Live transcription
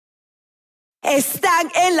Están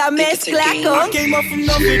en la mezcla con... I came up from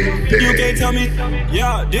nothing, you can't tell me.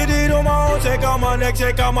 Yeah, did it on my own, check out my neck,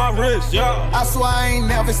 check out my wrist, yeah. I swear I ain't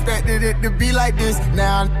never expected it to be like this.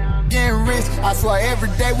 Now I'm getting rich, I swear every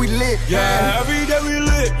day we lit. Yeah, every day we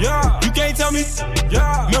lit, yeah. You can't tell me,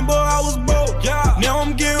 yeah. Remember I was broke, yeah. Now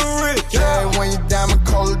I'm getting rich, yeah. Yeah, when you diamond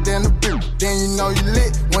colder than the beat, then you know you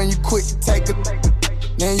lit. When you quit, you take a...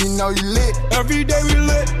 then you know you lit. Every day we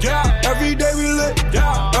lit, yeah. Every day we lit,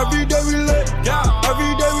 yeah. Every day we lit, yeah.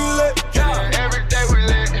 Every day we lit, yeah. Every day we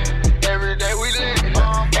lit. Every day we lit.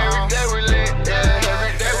 Every day we lit. Yeah.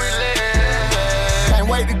 Every day we lit. Can't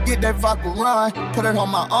wait to get that vodka run. Put it on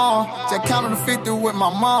my arm. Just counted to 50 with my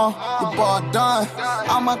mom. The ball done.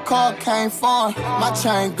 All my car came from. My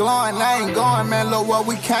chain glowing. I ain't going, man. Look where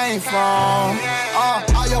we came from.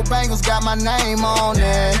 All your bangles got my name on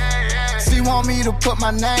it. She want me to put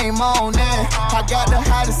my name on it. I got the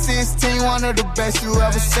hottest 16, one of the best you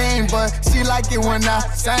ever seen. But she like it when I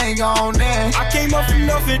sing on it. I came up from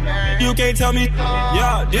nothing, you can't tell me.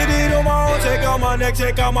 Yeah, did it on my own, check out my neck,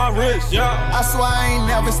 check out my wrist, yeah. I swear I ain't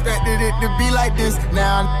never expected it to be like this.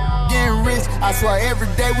 Now I'm getting rich, I swear every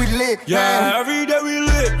day we lit. Yeah, man. every day we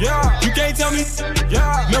lit, yeah. You can't tell me,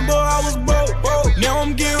 yeah. Remember I was broke, now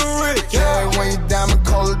I'm getting rich, yeah. Yeah, when you diamond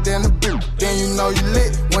colder than the beat, then you know you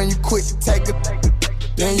lit. When you quit, you take a...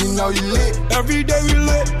 then you know you lit. Every day we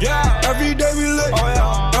lit, yeah. Every day we lit, oh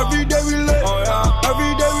yeah. Every day we lit, oh yeah.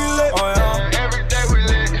 Every day we lit, oh yeah. Every day we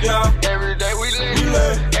lit, yeah. Every day we lit, we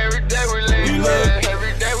lit. Every day we lit, we lit.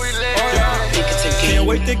 Every day we lit, oh yeah. Can't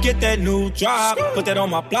wait to get that new drop, put that on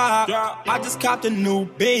my block. I just copped a new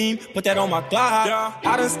beam, put that on my Glock.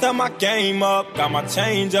 I done stepped my game up, got my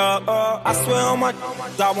change up. I swear on my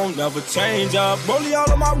I won't never change up. Rollie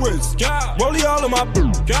all of my wrist, rollie all of my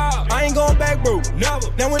boot. I ain't going back, bro,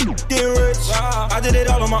 never. Now when you get rich, I did it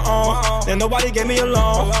all on my own. Then nobody gave me a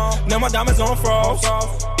loan. Now my diamonds on frost.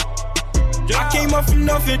 I came up from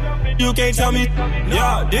nothing, you can't tell me.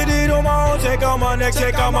 Yeah, did it on my own, check out my neck,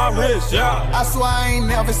 check out my wrist, yeah. I swear I ain't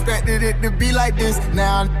never expected it to be like this.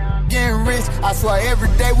 Now I'm getting rich, I swear every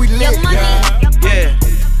day we lit. Yeah,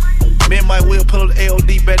 me and Mike Will pull up the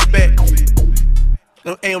AOD back to back.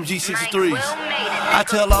 Them AMG 63s. I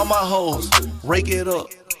tell all my hoes, rake it up,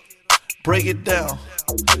 break it down,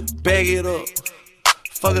 bag it up.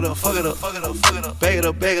 Fuck it up, fuck it up, fuck it up, fuck it up, bag it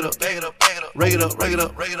up, bag it up, bag it up, bag it up, rake it up, rake it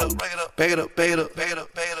up, rake it up, rake it up, bag it up, bag it up, bag it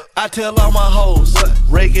up, bag it up. I tell all my hoes,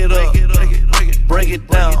 rake it up, break it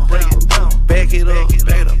down, bag it up, bag it up,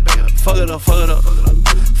 bag it up, fuck it up, fuck it up,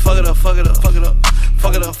 fuck it up, fuck it up, fuck it up,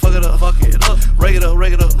 fuck it up, fuck it up, fuck it up, rake it up,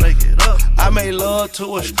 rake it up, rake it up. I made love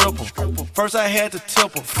to a stripper. First I had to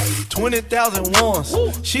tip her 20,000 once.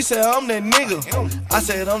 She said I'm that nigga. I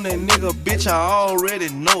said I'm that nigga, bitch. I already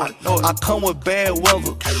know it. I come with bad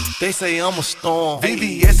weather. They say I'm a storm.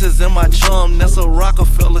 VVS is in my chum. That's a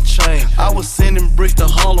Rockefeller chain. I was sending bricks to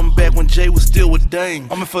Harlem back when Jay was still with Dame.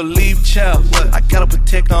 I'm in for leave child. I gotta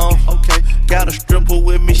protect on. Okay. Got a stripper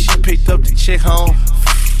with me. She picked up the check home.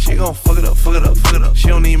 She gon' fuck it up, fuck it up, fuck it up. She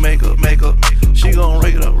don't need makeup, makeup. She gon'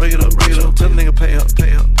 rake it up, rake it up, rake it up. Tell the nigga pay up,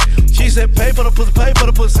 pay up. She said pay for the pussy, pay for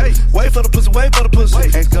the pussy. Wait for the pussy, wait for the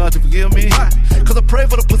pussy. Ask God to forgive me. Cause I pray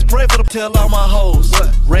for the pussy, pray for the... Tell all my hoes,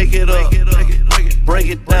 rake it up, break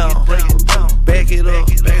it down, back it up,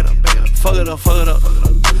 fuck it up, fuck it up,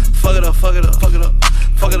 fuck it up, fuck it up, fuck it up.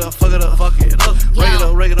 Fuck it up, fuck it up, fuck it up. Rake it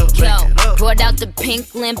up, rake it up, rake it up. Brought out the pink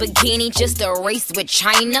Lamborghini just a race with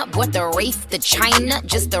China. Brought the race to China,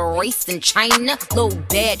 just a race in China. Little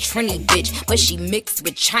bad Trini bitch, but she mixed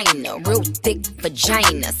with China. Real thick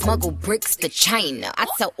vagina, smuggle bricks to China. I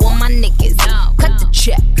tell all my niggas, cut the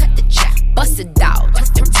check, bust it out.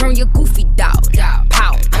 Turn your goofy dog,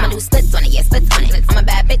 pow. I'ma do splits on it, yeah, splits on it. I'm a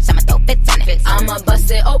bad bitch, I'ma throw fits on it. I'ma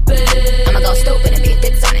bust it open, I'ma go stupid and get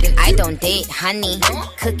fits on it. I don't date honey,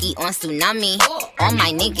 cookie on tsunami. All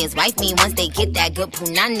my niggas wife me once they get that good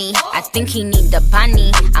punani. I think he need the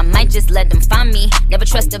bunny, I might just let them find me. Never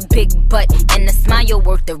trust a big butt and a smile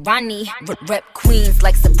worth the Ronnie. Rep queens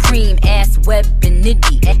like Supreme, ass Web and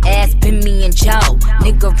Nitty. Ass been me and Joe,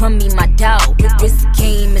 nigga run me my dough. This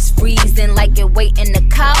game is freezing like it wait in the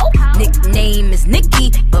cow. Nickname is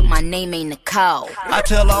Nikki, but my name ain't Nicole. I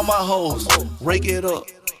tell all my hoes, rake it up,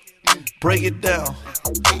 break it down,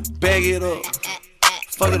 bag it up.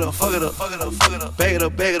 Fuck it up, fuck it up, fuck it up, fuck it up, bag it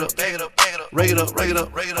up, bag it up, bag it up, bag it up, rake it up, rake it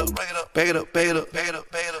up, rake it up, rake it up, bag it up, bag it up, bag it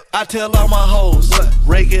up, bag it up. I tell all my hoes,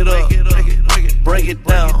 rake it up, break it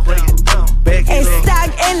down, bag it up.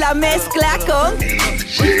 Están en la mezcla con...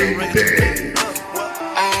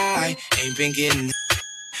 I ain't been getting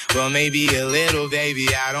Well, maybe a little, baby,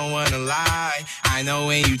 I don't wanna lie. I know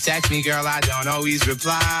when you text me, girl, I don't always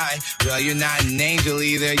reply. Well, you're not an angel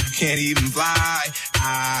either, you can't even fly.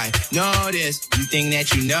 I know this, you think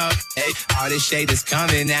that you know. Hey, all this shade that's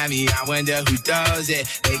coming at me, I wonder who does it.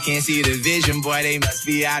 They can't see the vision, boy, they must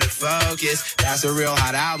be out of focus. That's a real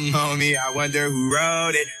hot album, homie, I wonder who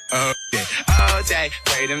wrote it. Oh, yeah. Oh, take,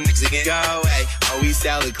 pray them niggas again, go away. Oh, we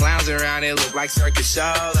sell the clowns around, it look like circus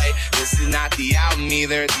show. Like, this is not the album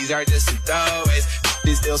either, these are just the throwaways.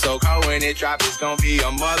 It's still so cold when it drops, it's gonna be a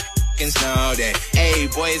motherfucking snow day. Hey,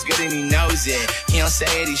 boy, it's good and he knows it. He don't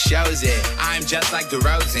say it, he shows it. I'm just like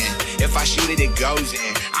DeRozan. If I shoot it, it goes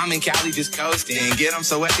in. I'm in Cali just coasting. Get him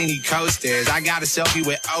so wet, then he coasters. I got a selfie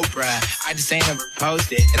with Oprah. I just ain't never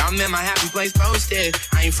posted. And I'm in my happy place posted.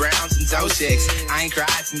 I ain't frowned since 06. I ain't cried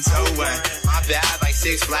since 01. My bad like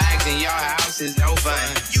Six Flags and your house is no fun.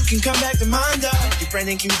 You can come back to mine though. Your friend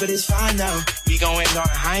and Cupid is fine though. We gon' end on a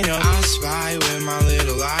high note. I spy with my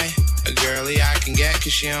little eye. A girly I can get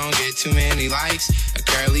cause she don't get too many likes. A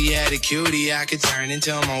curly-headed cutie I could turn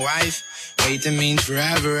into my wife. Wait, that means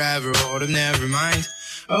forever, ever, hold up, never mind.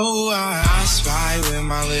 Oh, I spy with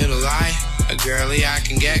my little eye. A girly I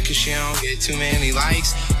can get cause she don't get too many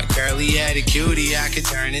likes. A curly-headed cutie I could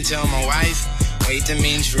turn into my wife. Wait, that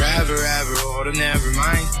means forever, ever, hold up, never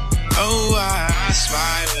mind. Oh, I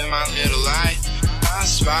spy with my little eye. I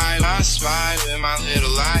spy with my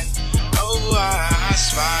little eye. Oh, I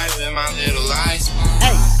spy with my little eyes.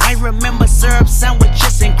 Hey, I remember syrup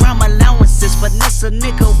sandwiches and crime allowances. Finesse a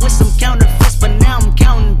nigga with some counterfeits, but now I'm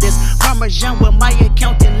counting this. Parmesan with my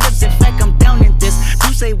accountant lips, in fact I'm down in this.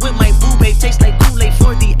 Douce with my boo-babe, tastes like Kool-Aid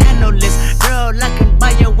for the analyst. Girl, I can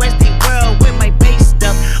buy a Westie world with my base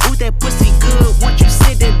stuff. Ooh, that pussy good, once you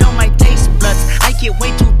sit it on my taste buds. I get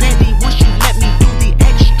way too petty once you let me do the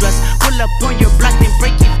extras. Pull up on your block, then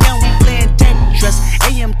break it down, we playing Tetris.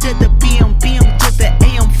 AM to the PM, PM to the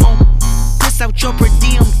AM phone. Piss out your per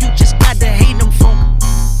diem, you just gotta hate them phone.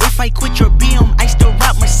 If I quit your BM, I still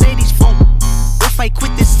rock Mercedes phone. If I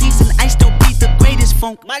quit this season, I still be the greatest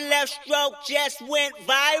funk. My left stroke just went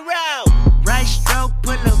viral. Right stroke,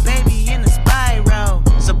 put a baby in a spiral.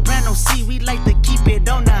 Soprano C, we like to keep it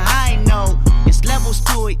on the high note. It's levels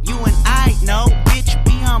to it, you and I know. Bitch,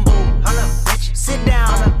 be humble. Hold up, bitch. Sit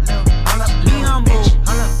down. Be humble.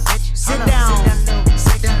 Sit down.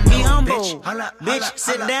 Be humble. Bitch,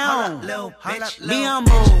 sit down. Be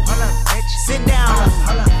humble. Sit down.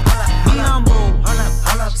 Be humble.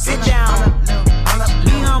 Sit down. Be humble.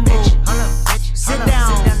 Sit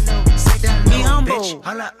down. Be humble.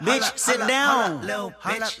 Bitch, sit down.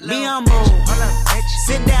 Be humble.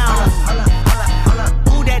 Sit down.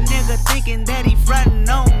 Who that nigga thinking that he frontin'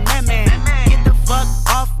 on that man? Get the fuck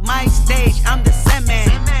off my stage, I'm the same man.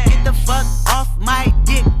 Get the fuck off my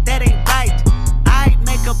dick, that ain't right. I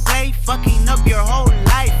make a play, fucking up your whole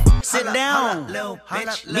life. Sit down,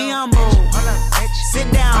 be humble.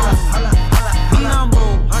 Sit down, be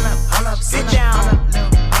humble. Sit down,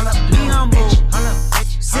 be humble.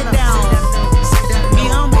 Sit down, be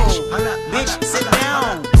humble. Bitch, sit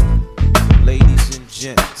down. Ladies and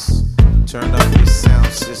gents, turn up your sound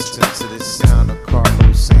system to the sound of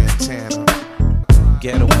Carlos Santana.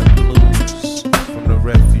 Ghetto and Blues from the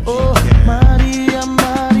Refugee Camp. Maria,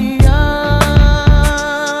 Maria,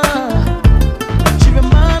 she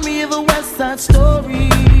remind me of a West Side Story.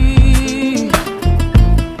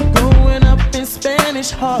 Growing up in Spanish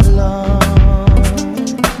Harlem,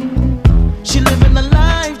 she living a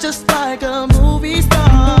life just like a movie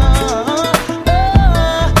star.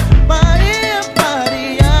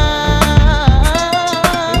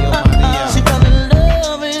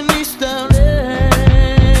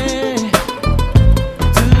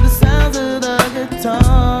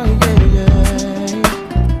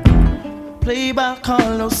 By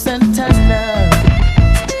Carlos Santana.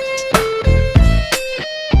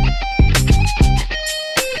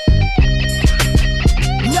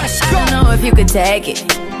 Let's go. I don't know if you could take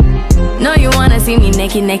it. No, you wanna see me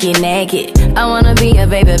naked, naked, naked. I wanna be a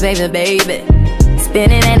baby, baby, baby.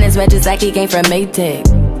 Spinning in his red just like he came from Maytag.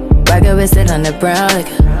 Rocket with it on the brown like.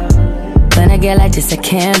 When I get like this, I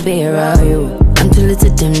can't be around you. I'm too little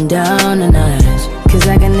to dim down a notch. Cause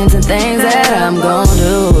I can into things that I'm gon'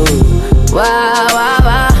 do. Wow, wow,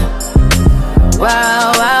 wow.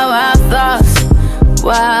 Wow, wow, wow, thoughts.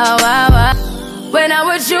 Wow, wow, wow. When I'm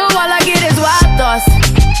with you, all I get is wild thoughts.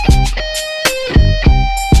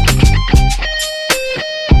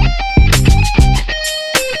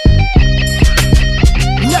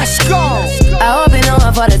 Let's go. I hope you know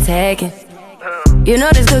I'm for the taking. You know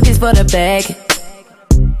this cookie's for the bag.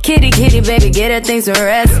 Kitty, kitty, baby, get her things to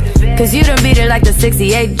rest. Cause you done beat her like the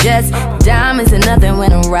 68 Jets. Diamonds are nothing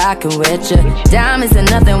when I'm rockin' with ya. Diamonds are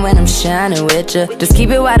nothing when I'm shining with ya. Just keep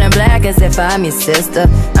it white and black as if I'm your sister.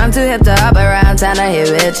 I'm too hip to hop around town to hit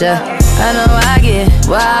with ya. I know I get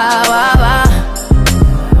wow, wow, wow.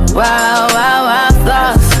 Wow, wow, wow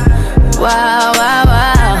thoughts. Wow, wow,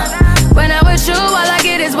 wow. When I'm with you, all I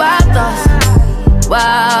get is wild thoughts.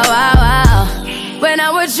 Wow, wow, wow. When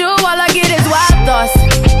I'm with you, all I get is wild thoughts.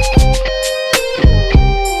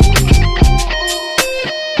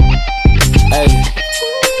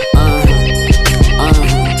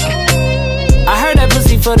 I heard that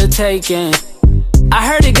pussy for the taking. I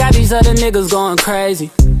heard it got these other niggas going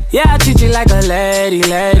crazy. Yeah, I treat you like a lady,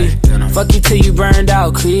 lady. Fuck you till you burned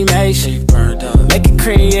out, cremation. Make it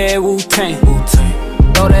cream, yeah, Wu-Tang.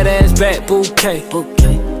 Throw that ass back, bouquet.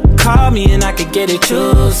 Call me and I could get it,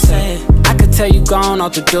 you say. I could tell you gone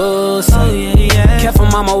off the door, say. Oh, yeah, yeah. Careful,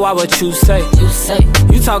 mama, why what you say?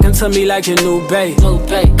 You talking to me like your new babe.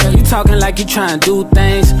 You talking like you trying to do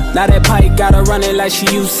things. Now that pipe gotta run it like she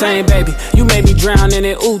Usain, baby. You made me drown in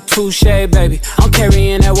it, ooh, touche, baby. I'm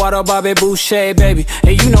carrying that water, Bobby Boucher, baby.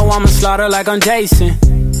 And you know I'ma slaughter like I'm Jason.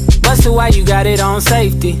 Busted, why you got it on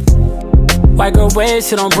safety? White girl red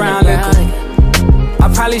shit on brown liquor.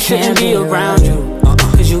 I probably shouldn't be around you.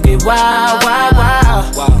 Cause you get wild, wild,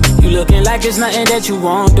 wild. You looking like it's nothing that you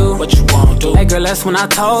won't do. What you won't do? Hey girl, that's when I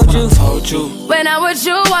told you. When I'm with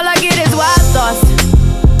you, all I get is wild thoughts.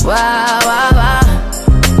 Wow, wow, wow.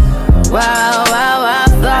 Wow, wow, wow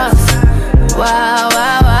thoughts. Wow,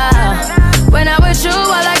 wow, wow. When I'm with you,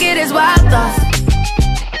 all I get is wild thoughts.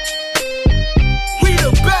 We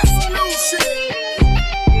the best new shit.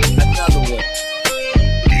 Another one.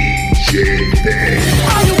 DJ Bang.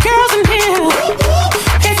 All you girls in here,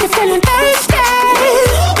 if you're feeling thirsty,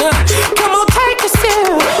 come on, take a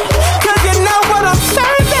sip, cause you know what I'm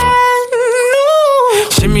serving.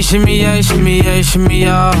 Shimmy, shimmy, yeah, shimmy, yeah, shimmy,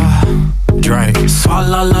 yeah. Drink,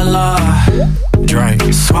 swalla la la. Drink,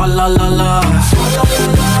 swalla la la.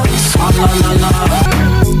 Swalla la la.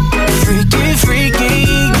 Freaky, freaky,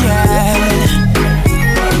 yeah.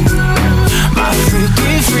 My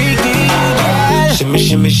freaky, freaky, yeah. Shimmy,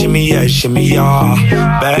 shimmy, shimmy, yeah, shimmy, yeah.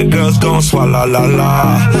 Bad girls gon' swallow la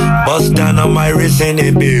la. Bust down on my wrist and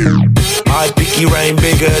it big. My pinky ring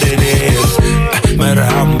bigger than this. Matter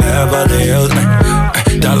how I'm Beverly Hills.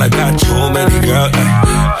 Dollar got too many girls.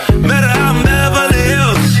 Matter how I'm Beverly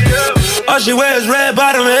Hills. All she wears red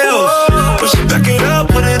bottom heels. When she back it up,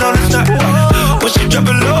 put it on the top. When she drop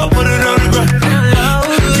it low, put it on the ground.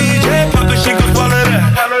 DJ pop it, she gon' swallow that.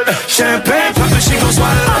 Champagne pop it, she gon'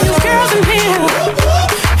 swallow that. All you girls in here,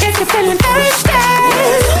 if you're feeling thirsty,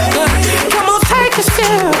 come on, take a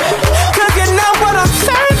sip, cause you know what I'm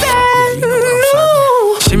serving.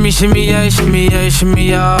 Shimmy, shimmy, yeah, shimmy, yeah, shimmy,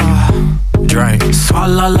 yeah. Drink,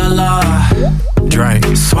 swalla la la. Drink,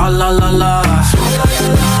 swalla la la.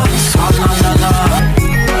 Swalla la la.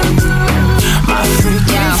 My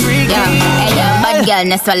freaky, freaky. Hey, bad girl,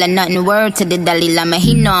 no swallow nothing. Word to the Dalai Lama.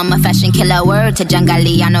 He know I'm a fashion killer. Word to John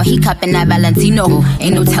Galliano. He cupping that Valentino.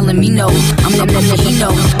 Ain't no telling me no. I'm the one that he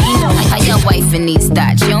know. How your wife in these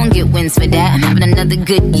thoughts? You don't get wins for that. I'm having another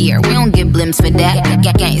good year. We don't get blimps for that.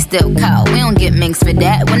 Gang still call. We don't get minks for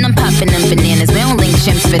that. When I'm popping them bananas, we don't link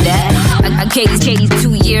chimps for that. I Katie's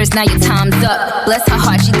 2 years, now your time's up. Bless her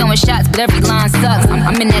heart, she throwing shots, but every line sucks.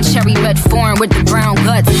 I'm in that cherry red foreign with the brown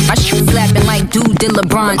guts. My shoes slapping like dude did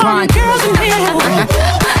LeBron. All you girls in here,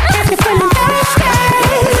 if you're feeling thirsty,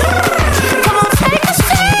 come on, take a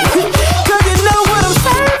sip, cause you know what I'm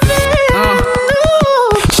serving.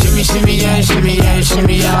 Shimmy, shimmy, yeah, shimmy, yeah,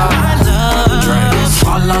 shimmy, yeah. Drink,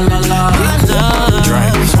 swalla la la.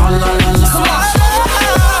 Drink, swalla la la.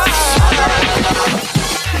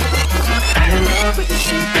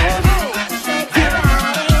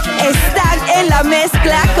 Están en la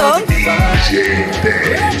mezcla con DJ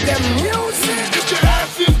Bang.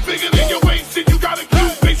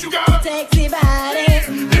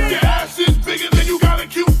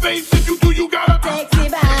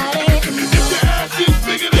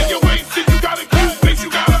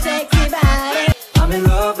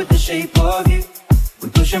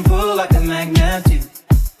 And pull like a magnet do.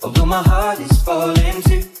 Although my heart is falling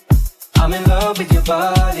too. I'm in love with your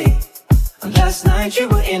body. And last night you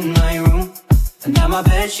were in my room. And now my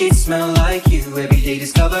bedsheets smell like you. Every day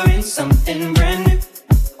discovering something brand new.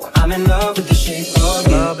 I'm in love with the shape of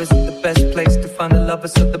you. Love isn't the best place to find a lover,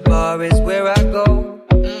 so the bar is where I go.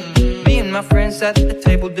 Me and my friends at the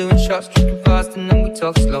table doing shots, drinking fast, and then we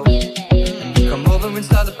talk slow. And you come over and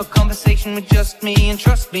start up a conversation with just me. And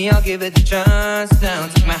trust me, I'll give it a chance. Now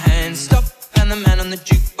take my hand, stop, and the man on the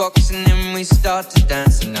jukebox, and then we start to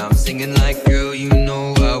dance. And now I'm singing like, girl, you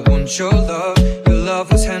know I want your love. Your love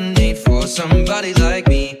was handmade for somebody like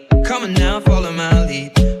me. Come on now, follow my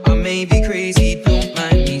lead. I may be crazy, don't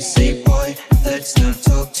mind me. Say, boy, let's not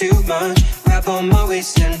talk too much. Grab on my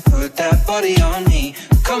waist and put that body on me.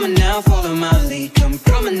 Come on now, follow my lead. Come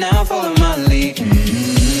on now, follow my lead.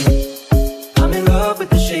 I'm in love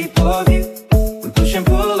with the shape of you. We push and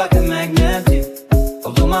pull like a magnet do.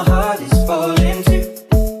 Although my heart is falling too.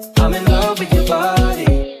 I'm in love with your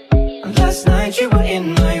body. And last night you were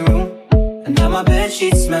in my room, and now my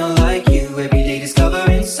bedsheets smell like you. Every day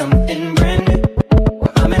discovering something brand new.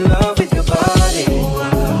 I'm in love with your body.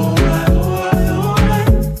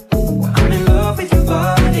 I'm in love with your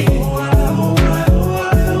body.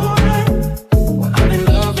 I'm in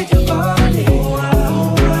love with your body.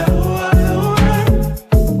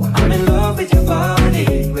 I'm in love with your body.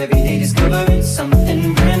 Every day discovering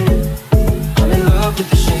something brand new. I'm in love with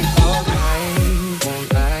the shape of you. I won't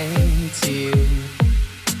lie to you.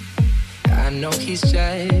 I know he's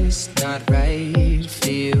just not right for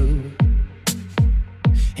you.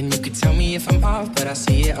 And you could tell me if I'm off, but I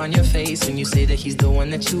see it on your face when you say that he's the one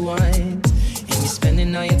that you want. And you're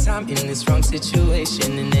spending all your time in this wrong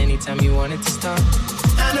situation, and anytime you want it to stop.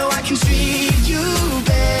 I know I can treat you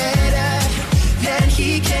better than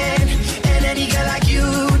he can, and any girl like you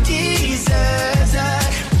deserves a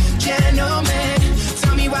gentleman.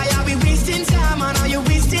 Tell me, why are we wasting time on all your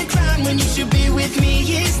wasted crime when you should be with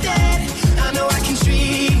me instead? I know I can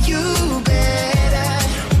treat you better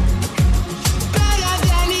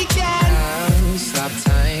than he can. I'll stop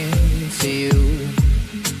time for you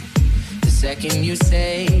the second you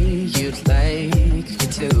say you'd like me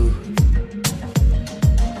to.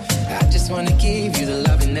 I just wanna give you the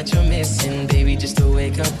loving that you're missing, baby, just to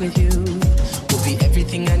wake up with you. Will be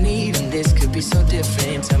everything I need, and this could be so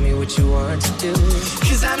different. Tell me what you want to do.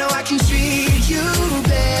 Cause I know I can treat you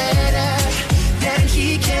better than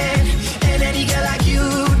he can, and any girl like you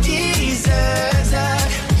deserves a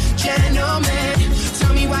gentleman.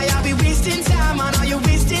 Tell me, why are we wasting time on all your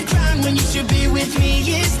wasted crime when you should be with me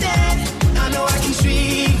instead? I know I can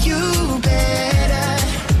treat you better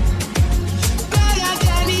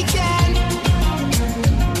than he can.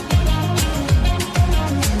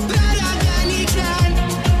 Better than he can.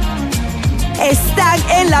 Están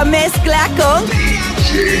en la mezcla con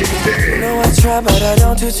know I try, but I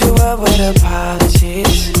don't do too well with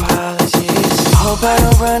apologies. Hope I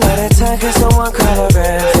don't run out of time, cause someone call a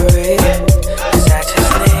referee. Cause I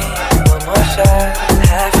just need one more shot,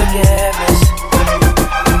 have forgiveness.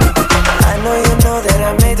 I know you know that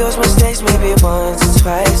I made those mistakes maybe once or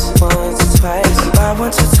twice. By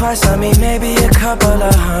once or twice, I mean maybe a couple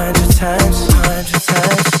of hundred times.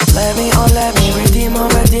 Let me redeem on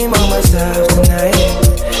myself tonight.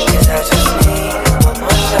 Cause I just need one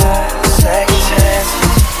more shot, second chance.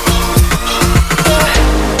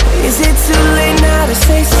 Is it too late now to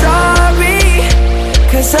say sorry?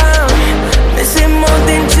 Cause I'm missing more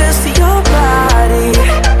than just your body.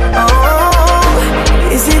 Oh,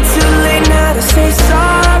 is it too late now to say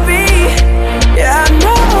sorry? Yeah, I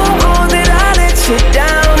know that I let you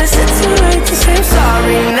down. Is it too late to say I'm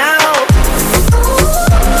sorry now?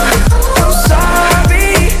 I'm sorry,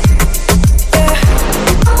 yeah.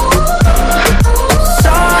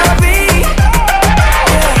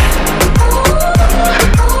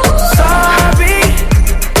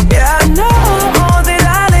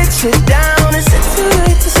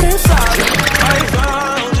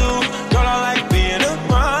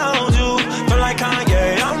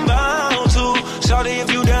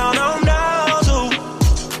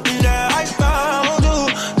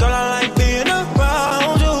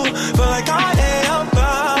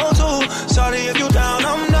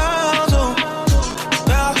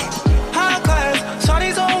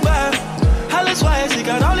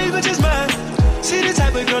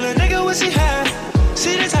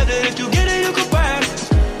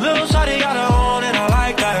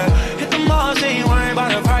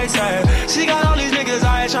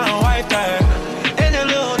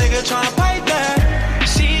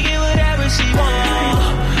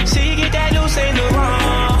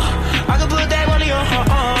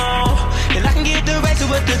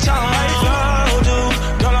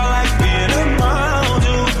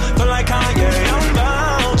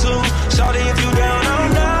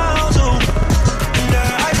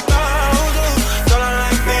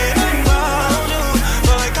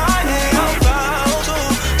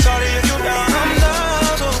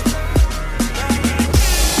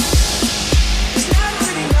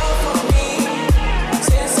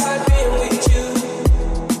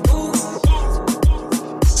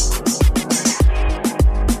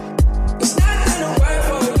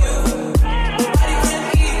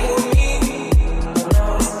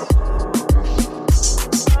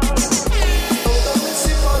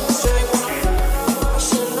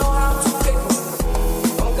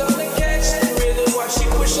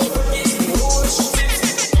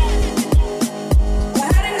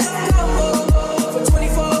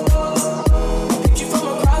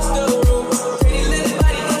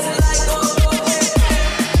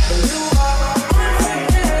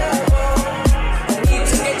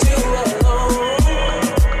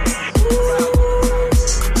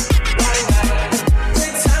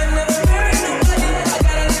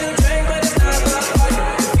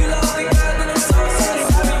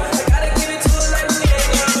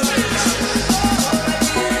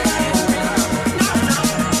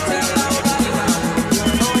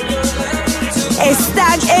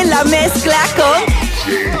 Están en la mezcla con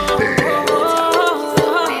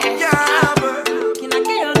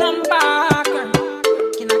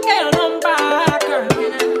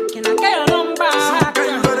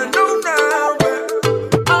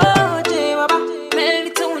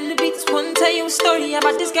story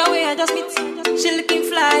about this girl where I just meet. She looking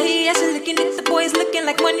fly, yeah, she looking lit. The boys looking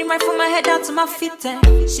like money right from my head down to my feet.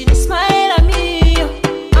 She just smile at me,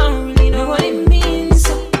 I don't really know what it means.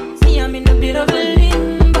 So, see, I'm in a bit of a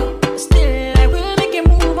limbo, but still I will make a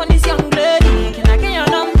move on this young blood. Can I get your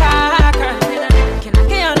number, girl? Can I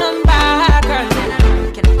get your number, girl?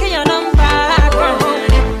 Can I get your number,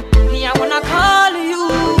 girl? Me, I wanna call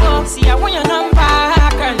you. See, I want your number,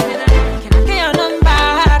 girl. Can I get your number?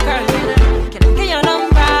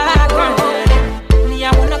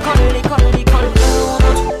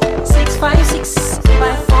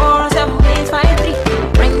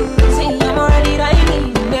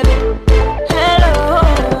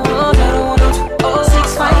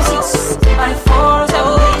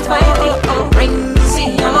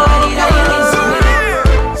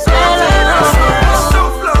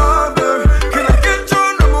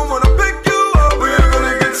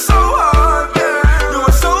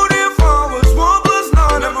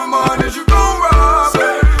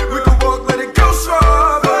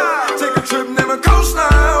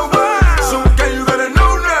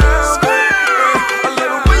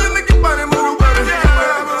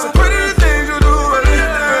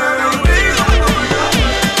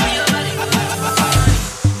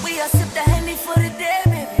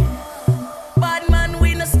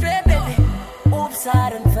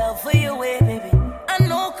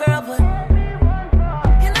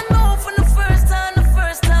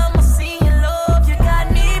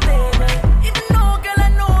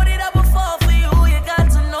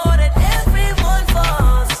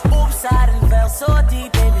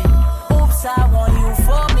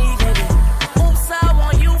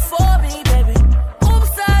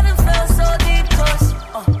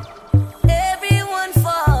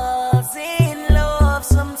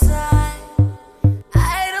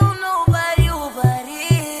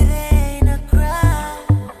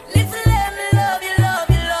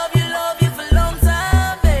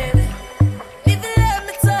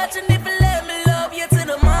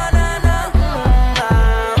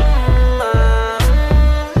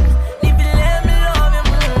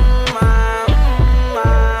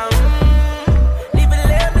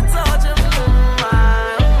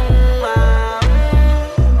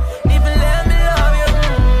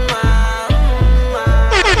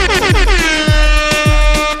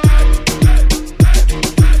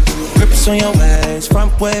 on your ways,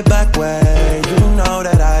 front way, back way. You know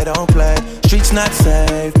that I don't play. Streets not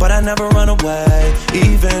safe, but I never run away,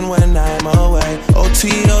 even when I'm away.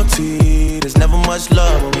 OT, OT, there's never much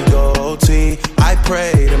love when we go OT. I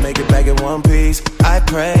pray to make it back in one piece. I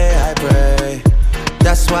pray, I pray.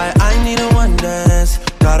 That's why I need a one dance.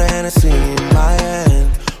 Got a Hennessy in my hand.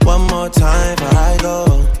 One more time before I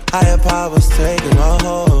go. Higher powers taking a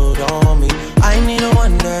hold on me. I need a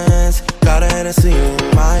one dance. Got a Hennessy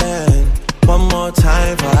in my hand. One more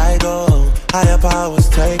time before I go. Higher powers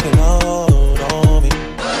taking a hold on me.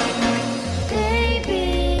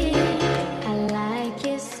 Baby, I like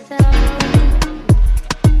your style.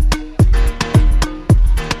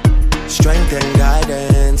 Strength and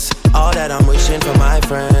guidance, all that I'm wishing for my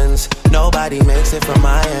friends. Nobody makes it from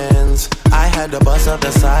my ends. I had to bust up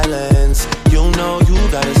the silence. You know you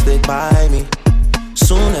gotta stick by me.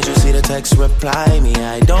 Soon as you see the text, reply me.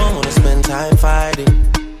 I don't wanna spend time fighting.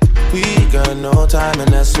 We got no time and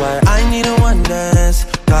that's why I need a one dance.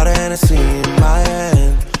 Got a Hennessy in my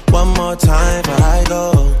hand. One more time before I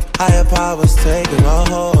go. Higher powers taking a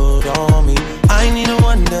hold on me. I need a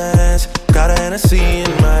one dance. Got a Hennessy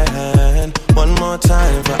in my hand. One more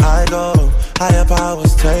time before I go. Higher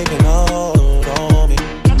powers taking a hold on me.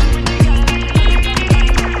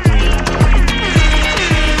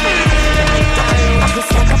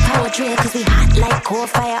 It's like a power drill, cause we hot like coal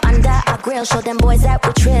fire under our grill. Show them boys that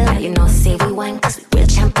we trill. Now you know, say we wine, cause we real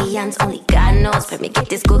champions. Only God knows where me get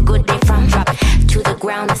this good day from. Drop to the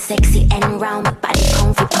ground, sexy and round. My body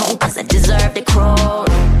comfy pound, cause I deserve the crown.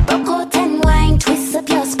 Rock out and wine, twist up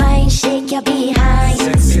your spine, shake your behind.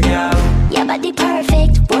 Sexy girl. Your body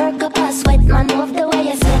perfect, work up a sweat, man, love the way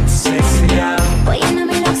you sit. Sexy girl. Boy, you know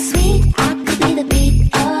me look sweet, I could be the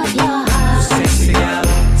beat of your heart. Sexy girl,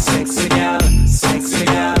 sexy girl, sexy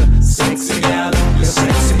girl, sexy girl, you're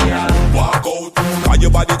sexy girl. Walk out, cause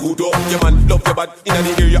your body good up. Your man love your body in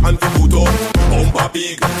the area and fi put up. Bumper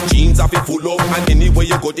big, jeans are fi full up. And anywhere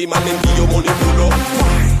you go, the man them give you money full up.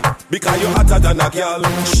 Why? Because you hotter than a girl.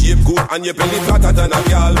 Shape good and your belly flatter than a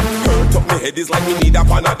girl. Hurt up my head is like me need a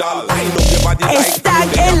Panadol. Line up your body like Están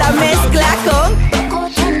en la mezcla con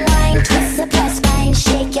Good and wine, twist the plus spine,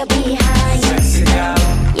 shake your behind. Sexy girl.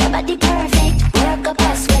 Your body perfect, work up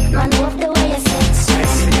a sweat, man, love the way you sit.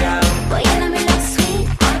 Sexy girl. Boy, you know me look sweet,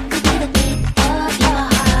 I could be the beat of your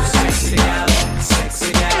heart. Sexy girl.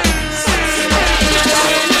 Sexy girl. Sexy girl.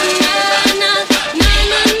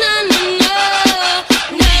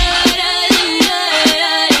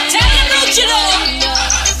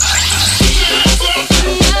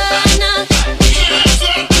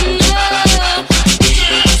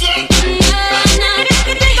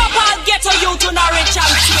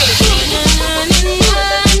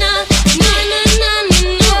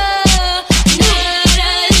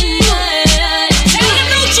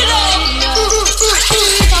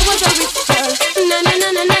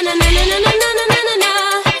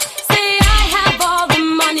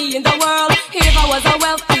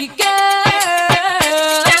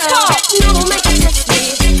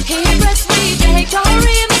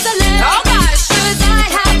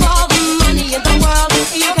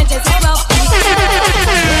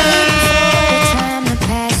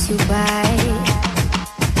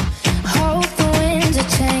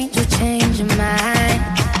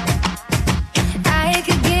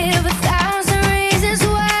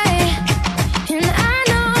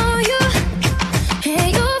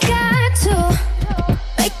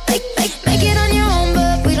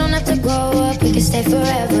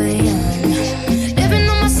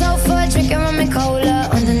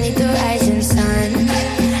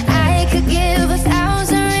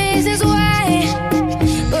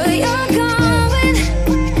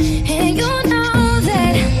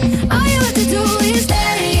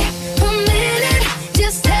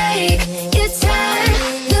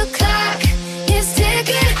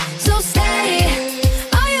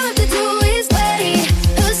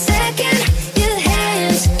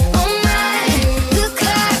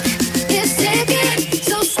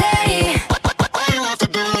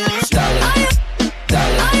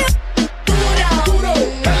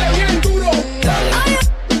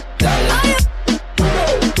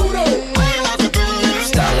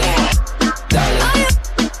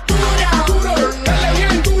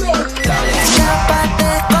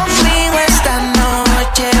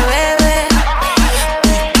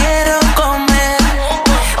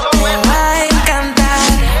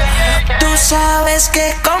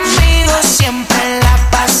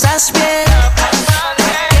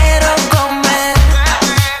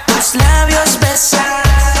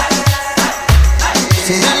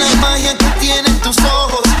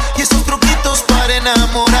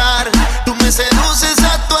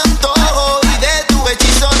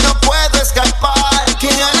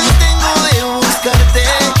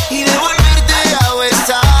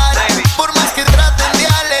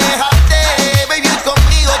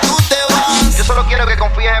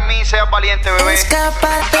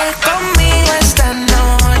 Escápate conmigo esta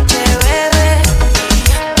noche, bebé.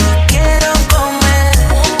 Te quiero comer,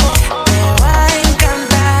 te va a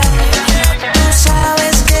encantar. Tú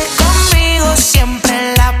sabes que conmigo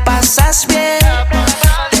siempre la pasas bien.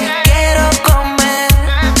 Te quiero comer,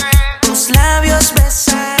 tus labios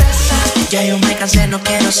besar. Ya yo me cansé, no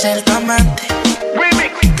quiero ser tu amante.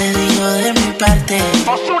 Te digo de mi parte,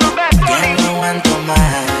 ya no aguanto más.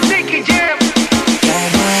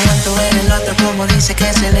 Como dice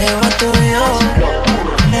que se le va tuyo,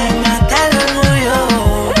 me mata el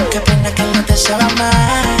orgullo. Qué pena que no te sabe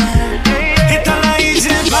amar. Esta la hice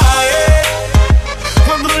pagué.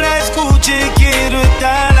 Cuando la escuche quiero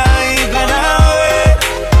estar ahí para ver.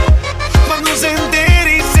 Cuando se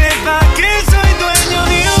entere y sepa que soy dueño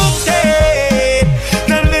de usted.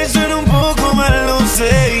 Tal vez suene un poco mal, lo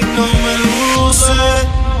sé y no me luce.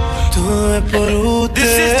 Todo es por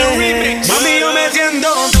usted. Mami, yo me siento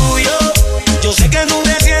tuyo. Yo sé que tú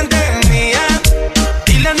te sientes mía.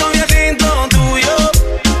 Dile a novia siento tuyo,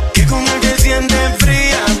 que con él te sientes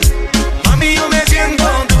fría. Mami, yo me siento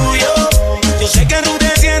tuyo. Yo sé que tú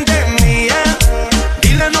te sientes mía.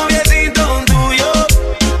 Dile a novia siento tuyo,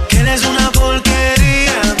 que eres una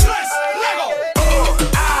porquería. Oh,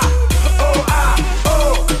 ah, oh, ah,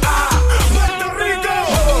 oh, ah. Puerto Rico.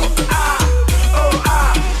 Oh, ah, oh,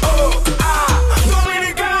 ah, oh, ah.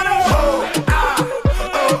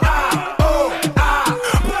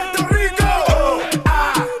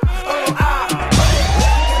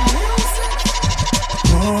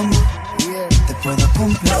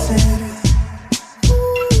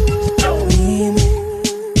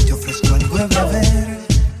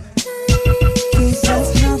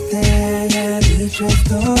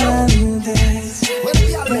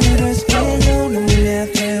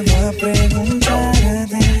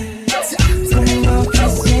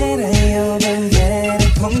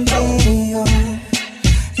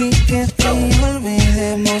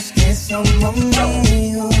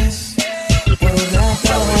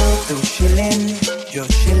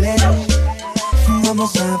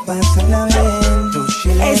 pásala bien. Tú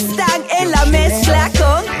chilling. Están en la mezcla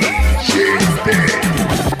con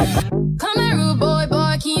Come here, rude boy,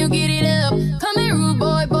 boy, can you get it up? Come here, rude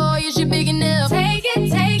boy, boy, is you big enough? Take it,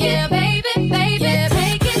 yeah, baby, baby, yeah,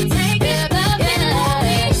 take it, love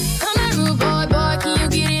it. Come here, rude boy, boy, can you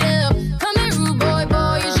get it up? Come here, rude boy,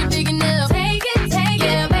 boy, is you big enough? Take it,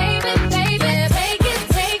 yeah, baby, baby, take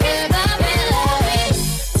it, love it.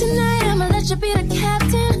 Tonight I'ma let you be the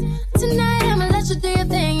captain. Tonight I'ma let you do your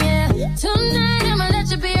thing, yeah. Tonight I'ma let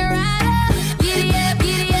you be a rider. Giddy up,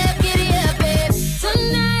 babe.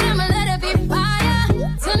 Tonight I'ma let it be fire.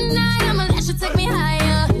 Tonight I'ma let you take me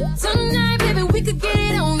higher. Tonight, baby, we could get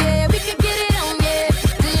it on, yeah. We could get it on, yeah.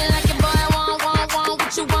 Do you like it, boy? Want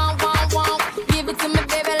what you want. Give it to me,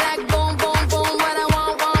 baby, like boom, boom, boom. What I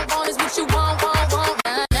want is what you want.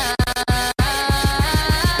 Nah, nah.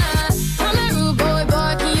 Come here, rude boy,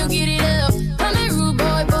 boy, can you get it up? Come here, rude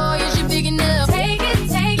boy, boy, is you big enough? Take it,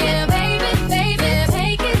 yeah, baby, baby,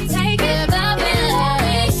 take it, love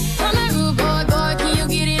it. Come here, rude boy, boy, can you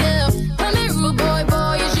get it up? Come here, rude boy,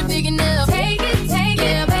 boy, is you big enough? Take it,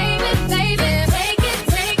 yeah, baby, baby, take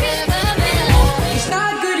it, love it. It's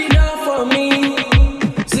not good enough for me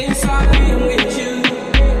since I've been with you.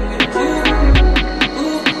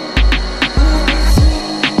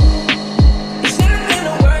 It's not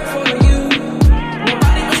gonna work for you.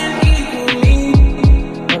 Nobody can equal me.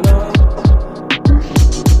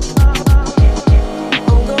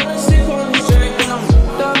 I'm gonna sip on this drink when I'm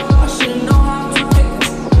done. I should know how to take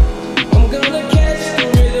it. I'm gonna catch the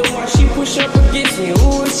rhythm while she push up against me.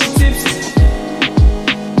 Ooh, she tipsy.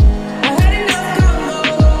 I had enough combo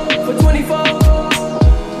for 24.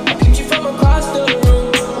 I peeped you from across the room.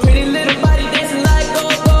 Pretty little body dancing like go,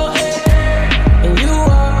 hey. And you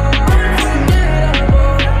are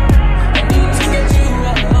unforgettable. I need to get you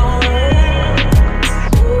alone.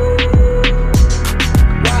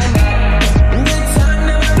 Why not? Good time,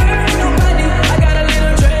 never hurt nobody. I got a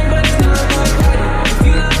little drink, but it's not my party. If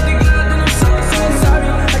you love the girl, then I'm so sorry.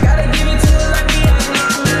 I gotta give it to her like we are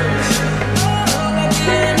not married. Oh, like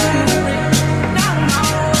we ain't married. Now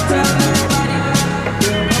tell nobody.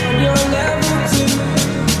 You're on your level too.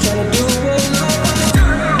 Tryna do what love wanna do.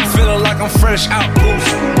 Feeling like I'm fresh out booze.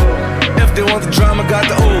 If they want the drama, got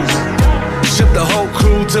the ooze. Ship the whole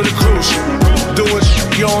crew to the cruise. Doing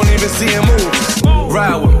shit you don't even see him move.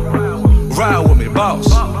 Ride with me, boss.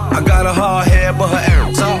 I got a hard head, but her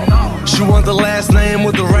air tall. She want the last name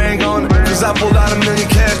with the ring on it. Cause I pulled out $1 million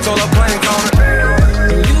cash, told her blank on it.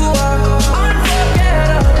 And you are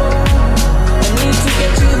unforgettable. I need to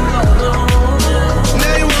get you alone.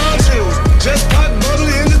 Now you want chills, just pop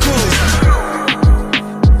bubbly in the cruise.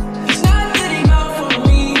 It's not good enough for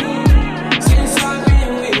me since I've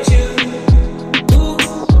been with you.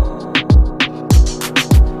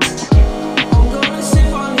 I'm gonna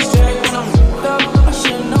sip on this drink when I'm done. I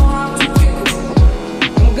should know how to kick it.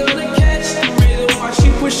 I'm gonna catch the rhythm while she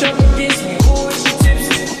push up against me. Ooh, she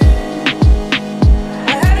tipsy. I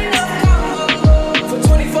had enough combo for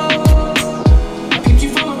 24. I peeped you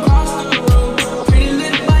from across the room. Pretty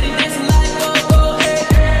little body dancing like go, hey.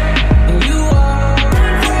 And you are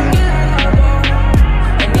unforgettable.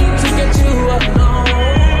 I need to get you alone.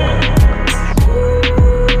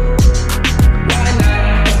 Why not?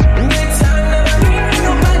 Good time, never hurt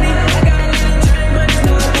nobody. I got a little drink, but it's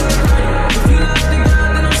not my party. If you love the girl,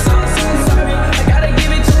 then I'm so sorry. I gotta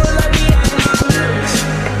give it to her like we are not married.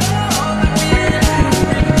 Oh, like we ain't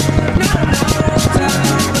married. No, tell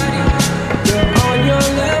nobody. You're on your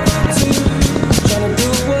level too. Tryna do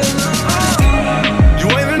what love wanna do. You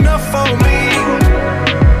ain't enough for me,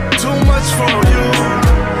 too much for you.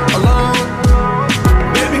 Alone,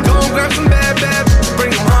 baby, go and grab some bad,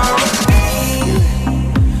 bring them home.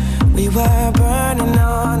 We were burning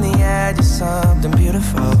on the edge of something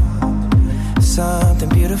beautiful. Something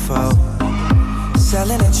beautiful.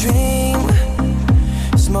 Selling a dream.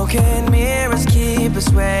 Smoking mirrors keep us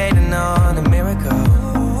waiting on a miracle.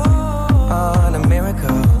 On a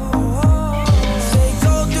miracle. Say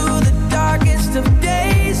go through the darkest of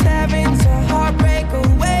days, having to heartbreak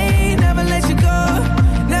away. Never let you go,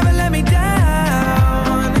 never let me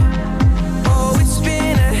down. Oh, it's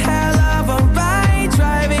been a hell of a ride,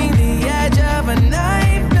 driving the edge of a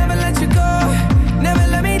knife. Never let you go, never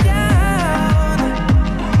let me down.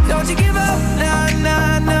 Don't you give up, nah,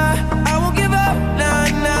 nah, nah. I won't give up, nah,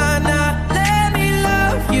 nah, nah. Let me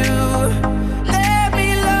love you.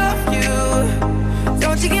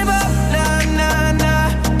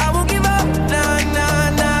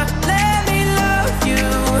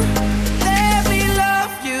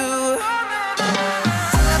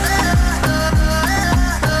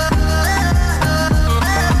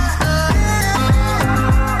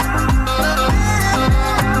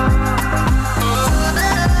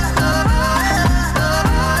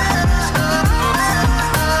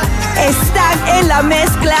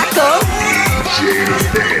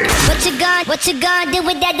 What you gonna do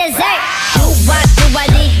with that dessert? Do what, do da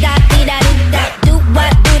dee da dee da. Do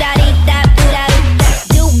what, do da dee da do da.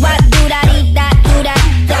 Do what, do da dee da do da.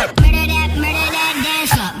 Murder that,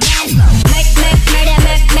 dance up, dance up. Murder that.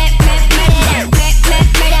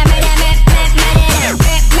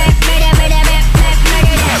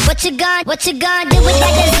 What you gonna do with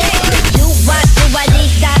that dessert? Do what, do dee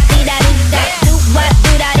da dee da. Do what,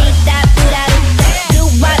 do da dee da do da. Do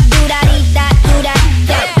what, do da dee da do da.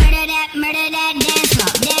 Murder that, dance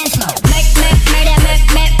up, dance up.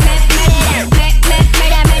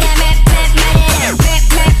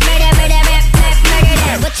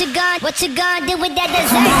 What you gonna do with that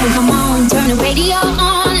dessert? Come on, turn the radio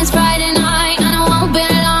on. It's Friday night and I won't be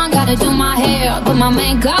long. Gotta do my hair, put my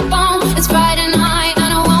makeup on. It's Friday night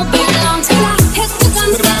and I won't be long till I hit the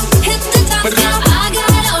sunset, hit the top. I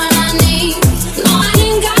got all I need. No, I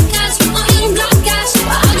ain't got cash, I ain't got cash,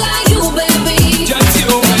 but I got you, baby. Just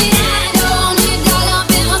you. Baby, I don't need dollar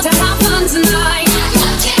bills to have fun tonight.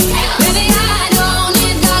 Baby, I don't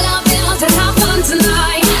need dollar bills to have fun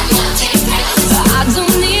tonight. I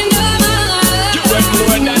don't need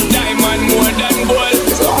more than diamond, more than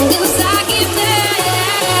gold. as long as I keep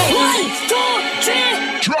that. 1, 2,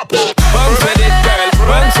 3, drop it. Bounce with it, girl.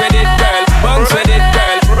 Bounce with it, girl. Bounce with it,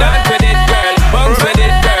 girl. Dance with it, girl. Bounce with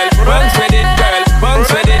it, girl. Bounce with it, girl.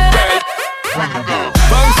 Bounce with it, girl.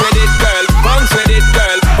 Bounce with it, girl. Bounce with it,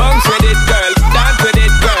 girl. Bounce with it, girl. Dance with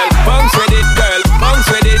it, girl. Bounce with it, girl. Bounce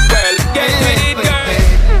with it, girl. Get with it,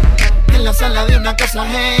 girl. En la sala de una casa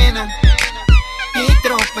ajena y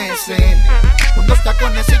tropecé con 2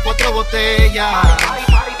 tacones y 4 botellas.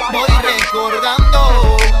 Voy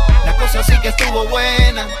recordando, la cosa sí que estuvo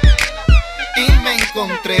buena y me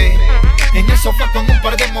encontré en el sofá con un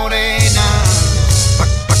par de morenas.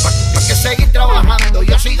 Pa' que seguir trabajando,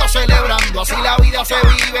 yo sigo celebrando, así la vida se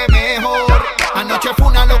vive mejor. Anoche fue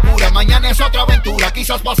una locura, mañana es otra aventura,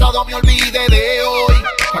 quizás pasado me olvide de hoy.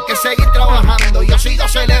 Pa' que seguir trabajando, yo sigo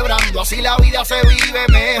celebrando, así la vida se vive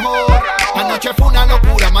mejor. Anoche fue una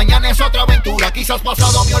locura, mañana es otra aventura, quizás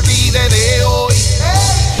pasado me olvide de hoy.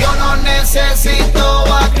 Yo no necesito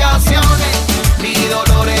vacaciones, ni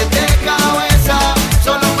dolores de cabeza,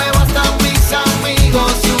 solo me bastan mis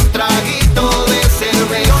amigos y un traguito de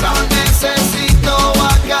cerveza. Yo no necesito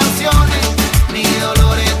vacaciones, ni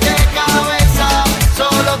dolores de cabeza,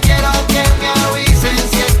 solo quiero que me avisen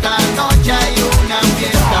si esta noche hay una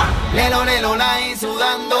fiesta. Lelo, lai,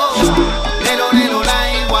 sudando, lelo,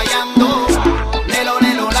 lai, guayando, lelo,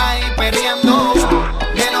 lai, perreando,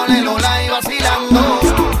 lelo, lai, vacilando,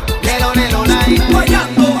 lelo, lai,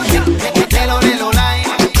 guayando, lelo, lai,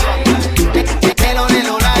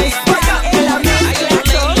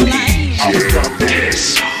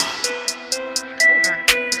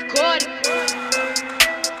 good.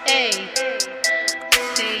 Hey,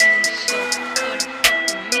 saying so good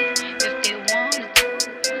for me if they want to.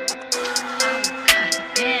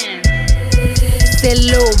 Say,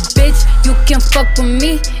 little bitch, you can fuck with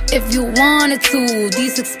me if you wanted to.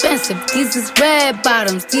 These expensive, these is red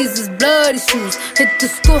bottoms, these is bloody shoes. Hit the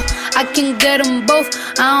school, I can get them both,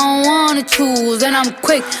 I don't wanna choose. And I'm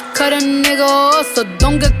quick, cut a nigga off, so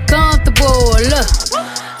don't get comfortable. Look,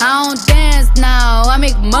 I don't dance now, I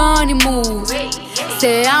make money move.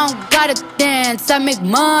 Say I don't gotta dance, I make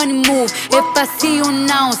money move. If I see you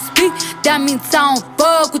now speak, that means I don't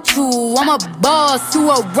fuck with you. I'm a boss, you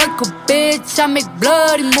a worker, bitch, I make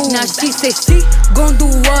bloody moves. Now she say she gon' do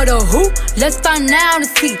what or who? Let's find out and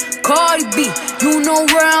see. Cardi B, you know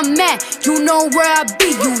where I'm at, you know where I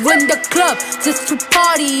be. You in the club just to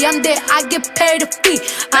party, I'm there, I get paid a fee.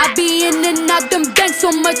 I be in and out them banks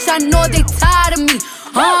so much, I know they tired of me.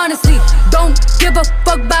 Honestly, don't give a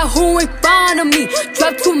fuck about who in front of me.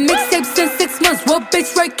 Drop 2 mixtapes in 6 months. What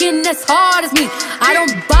bitch working as hard as me? I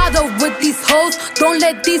don't bother with these hoes. Don't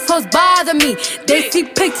let these hoes bother me. They see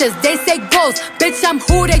pictures, they say goals. Bitch, I'm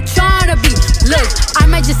who they tryna be. Look, I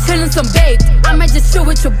might just chill in some babe. I might just chill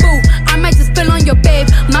with your boo. I might just spill on your babe.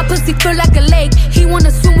 My pussy feel like a lake. He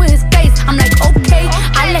wanna swim with his face. I'm like, okay.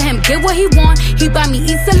 I let him get what he want. He buy me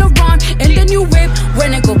Yves Saint Laurent and the new whip.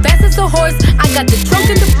 When it go fast as a horse, I got the trunk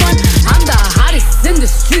in the front. I'm the hottest in the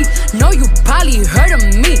street. Know you probably heard of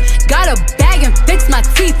me. Got a bag and fix my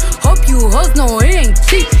teeth. Hope you hoes know it ain't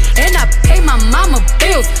cheap. And I pay my mama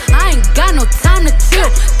bills. I ain't got no time to chill.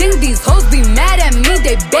 Think these hoes be mad at me.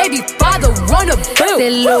 They baby father run a bill. Say,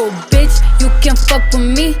 little bitch, you can fuck with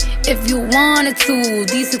me if you wanted to.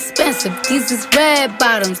 These expensive, these is red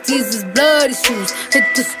bottoms, these is bloody shoes. Hit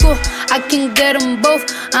the school, I can get them both,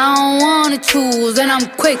 I don't wanna choose. And I'm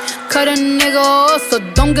quick, cut a nigga off, so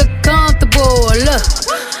don't get comfortable. Look,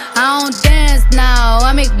 I don't dance now,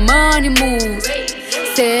 I make money moves.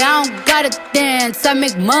 Say I don't gotta dance, I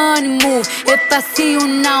make money move. If I see you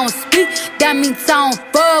now speak, that means I don't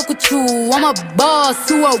fuck with you. I'm a boss,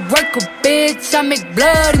 you a worker, bitch. I make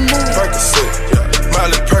bloody moves. Percocet, yeah.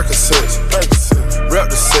 Miley Percocet, rep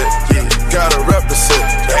the set, yeah. Gotta rep the set,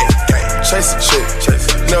 gang. Chase a chick,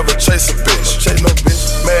 never chase a bitch. Chase no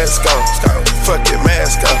bitch. Mask on, fuck it,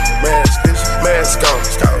 mask on, mask on,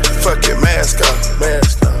 fuck it, mask on,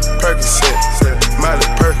 Percocet, Miley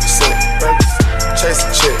Percocet, chase a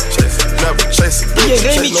chick, never chase a bitch.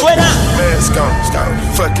 Mask on,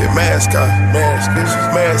 fuck it, mask on,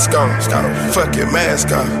 mask on, fuck it,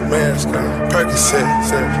 mask on, Percocet,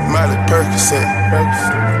 Miley Percocet,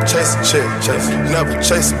 chase a chick, never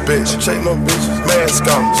chase a bitch. Chase no bitch. Mask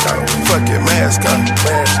on, fuck it, mask on,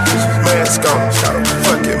 mask on,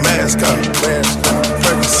 fuck it, mask on,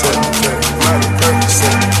 Percocet, Miley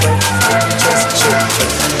Percocet, chase a chick,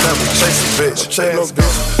 never chase a bitch. Chase no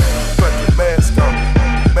bitch. Fuck it, mask on,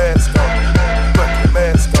 mask on, fuck it,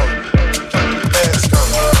 mask on, mask on,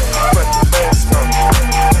 fuck it, mask on,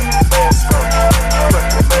 mask on, fuck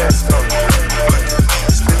it, mask on,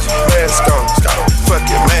 mask on, fuck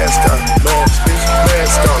it, mask on,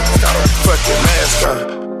 mask on, fuck it, mask on.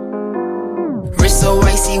 Wrist so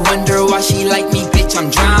icy, wonder why she like me, bitch, I'm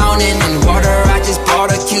drowning in water. I just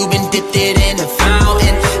bought a cube and dipped it in a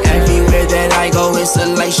fountain. Everywhere that I go, it's a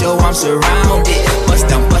light show, I'm surrounded. Bust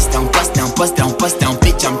down, bust down, bust down, bust down, bust down,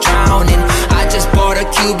 bitch, I'm drowning. I just bought a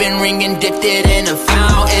Cuban ring and dipped it in a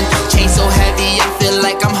fountain. Chain so heavy, I feel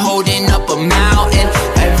like I'm holding up a mountain.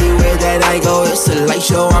 Everywhere that I go, it's a light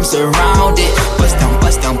show, I'm surrounded. Bust down,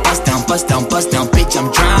 bust down, bust down, bust down, bust down, bitch, I'm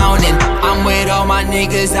drowning. I'm with all my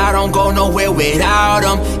niggas, I don't go nowhere without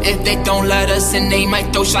them. If they don't let us in, they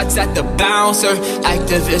might throw shots at the bouncer.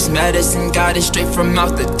 Activist medicine, got it straight from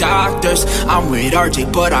out the doctors. I'm with RJ,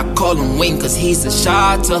 but I call him Wayne, cause he's a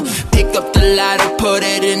shotter. Pick up the ladder, put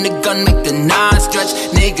it in the gun, make the non-stretch.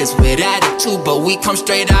 Niggas with attitude, but we come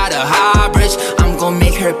straight out of Highbridge. I'm gon'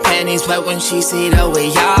 make her panties wet when she see the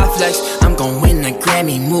way I flex. I'm gon' win a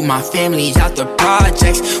Grammy, move my family out the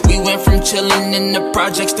projects. We went from chillin' in the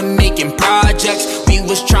projects to making projects. We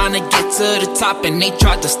was tryna get to the top and they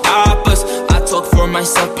tried to stop us. I talk for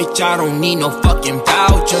myself, bitch, I don't need no fucking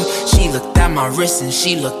voucher. She looked at my wrist and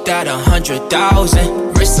she looked at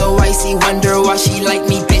 100,000. Wrist so icy, wonder why she like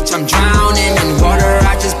me, bitch, I'm drowning in water.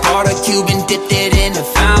 I just bought a cube and dipped it in a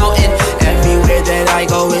fountain. Everywhere that I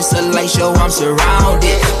go, it's a light show, I'm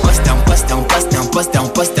surrounded. Bust down, bust down, bust down, bust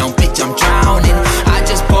down, bust down, bitch, I'm drowning. I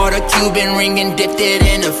just bought a Cuban ring and dipped it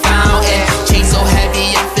in a fountain. Chain so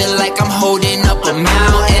heavy, I feel like I'm holding up a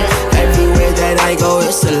mountain. Everywhere that I go,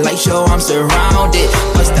 it's a light show, I'm surrounded.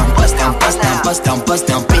 Bust down, bust down, bust down, bust down, bust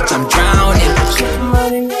down, bitch, I'm drowning.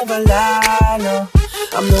 Money never lie, no.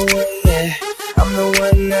 I'm the one, yeah. I'm the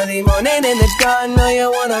one early morning in the dark. Know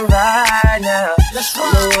you wanna ride now. I'm the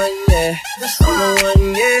one, yeah. I'm the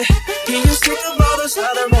one, yeah. Can you sick of all those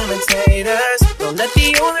other imitators? Don't let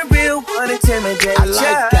the only real one intimidate you.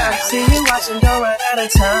 See you watching, don't run out of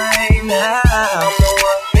time now. I'm the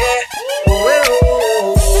one, yeah. Well,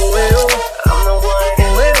 I'm the one,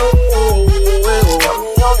 well, I'm the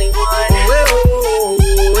only one,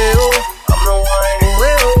 well, I'm the one,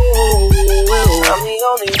 well, I'm the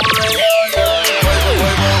only one.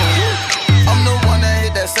 I'm the one that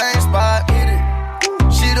hit that same spot.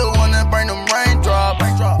 She the one that bring them raindrops.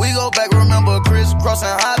 We go back, remember crisscross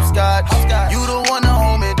and hopscotch. You the one that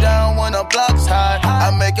hold me down when the block's hot.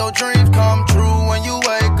 I make your dreams come true when you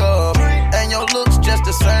wake up. And your looks just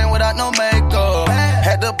the same without no makeup.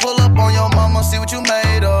 Had to pull up on your mama, see what you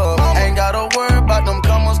made of. Ain't gotta worry about them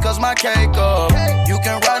comers, cause my cake up. You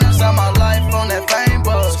can ride inside my life on that fame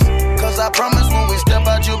bus. Cause I promise when we step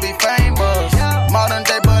out, you'll be famous. Modern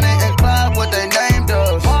day Bonnie and Clyde, what they named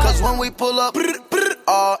us. Cause when we pull up,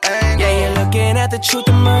 all angles. Yeah, you're looking at the truth,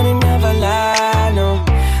 the money never lie, no.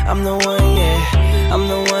 I'm the one, yeah. I'm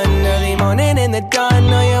the one early morning in the dawn.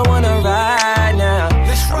 Know you wanna ride now.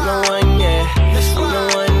 I'm the one, yeah. I'm the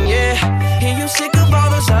one, yeah. Hear you sick of all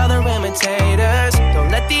those other imitators. Don't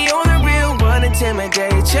let the only real one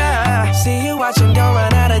intimidate ya. See you watching, don't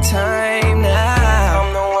run out of time now.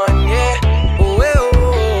 I'm the one, yeah.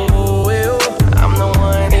 I'm the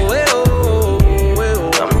one,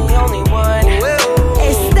 I'm the only one.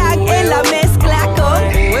 Están en la mezcla con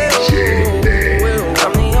I'm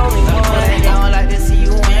the only one. They don't like to see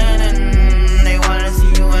you winning. They wanna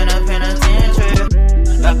see you in a penitentiary.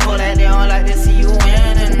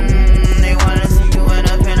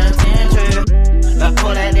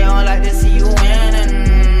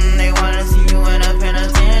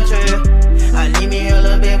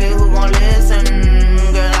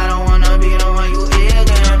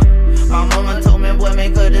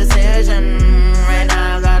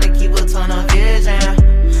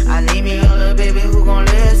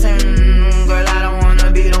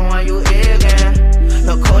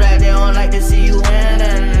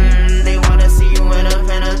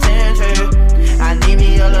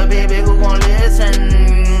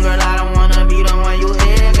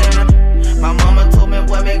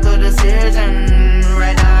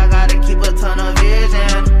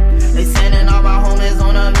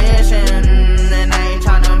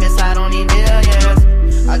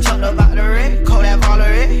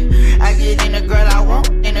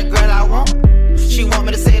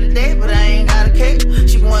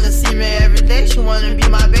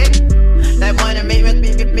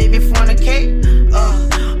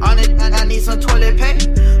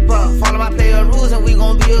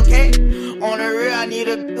 need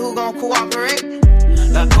a who gon' cooperate.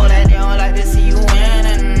 Look, pull that they don't like to see you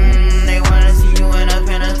winning. They wanna see you in a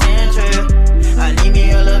penitentiary. I need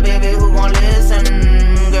me a little baby who gon' listen.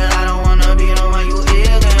 Girl, I don't wanna be the one you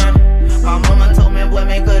ignorant. My mama told me, boy,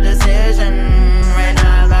 make a decision. Right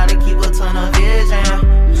now I gotta keep a ton of vision.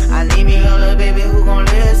 I need me a little baby who gon'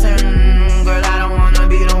 listen. Girl, I don't wanna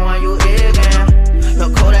be the one you ignorant.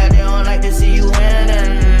 Look, cold that they don't like to see you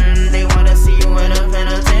winning. They wanna see you in a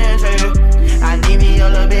penitentiary. I need me a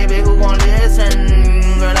little baby who gon' listen.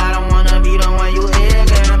 Girl, I don't wanna be the one you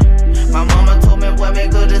ignorant. My mama told me, boy,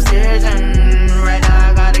 make a decision. Right now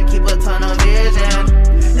I gotta keep a ton of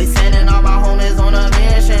vision. They sending all my homies on a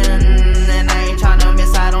mission. And I ain't tryna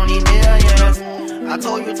miss out on these millions. I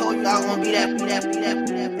told you I was gonna be that.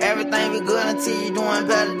 Everything be good until you doing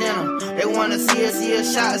better than them. They wanna see a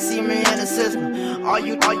shot, see me in the system. All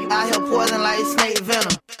you out here poison like snake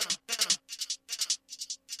venom.